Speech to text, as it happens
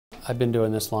I've been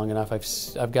doing this long enough.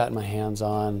 I've gotten my hands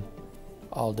on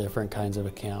all different kinds of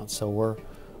accounts, so we're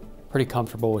pretty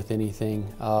comfortable with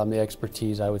anything. The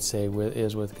expertise, I would say,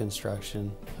 is with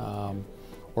construction.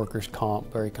 Workers'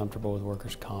 comp, very comfortable with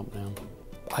workers' comp now.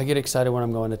 I get excited when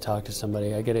I'm going to talk to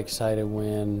somebody. I get excited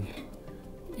when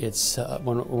it's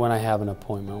when I have an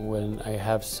appointment, when I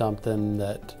have something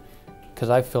that, because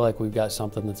I feel like we've got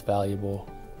something that's valuable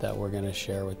that we're going to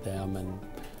share with them, and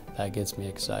that gets me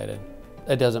excited.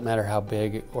 It doesn't matter how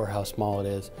big or how small it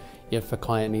is. If a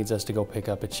client needs us to go pick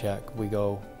up a check, we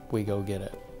go get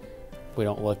it. We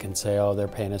don't look and say, oh, they're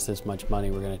paying us this much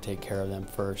money, we're going to take care of them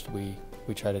first. We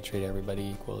try to treat everybody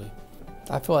equally.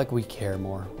 I feel like we care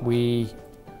more.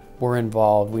 We're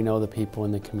involved. We know the people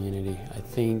in the community. I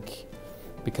think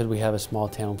because we have a small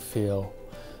town feel,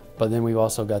 but then we've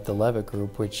also got the Leavitt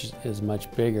Group, which is much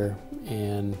bigger,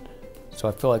 and so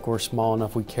I feel like we're small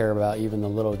enough we care about even the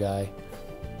little guy,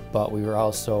 but we were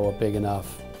also big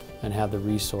enough and have the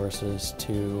resources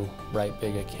to write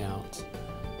big accounts.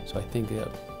 So I think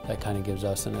that kind of gives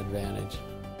us an advantage.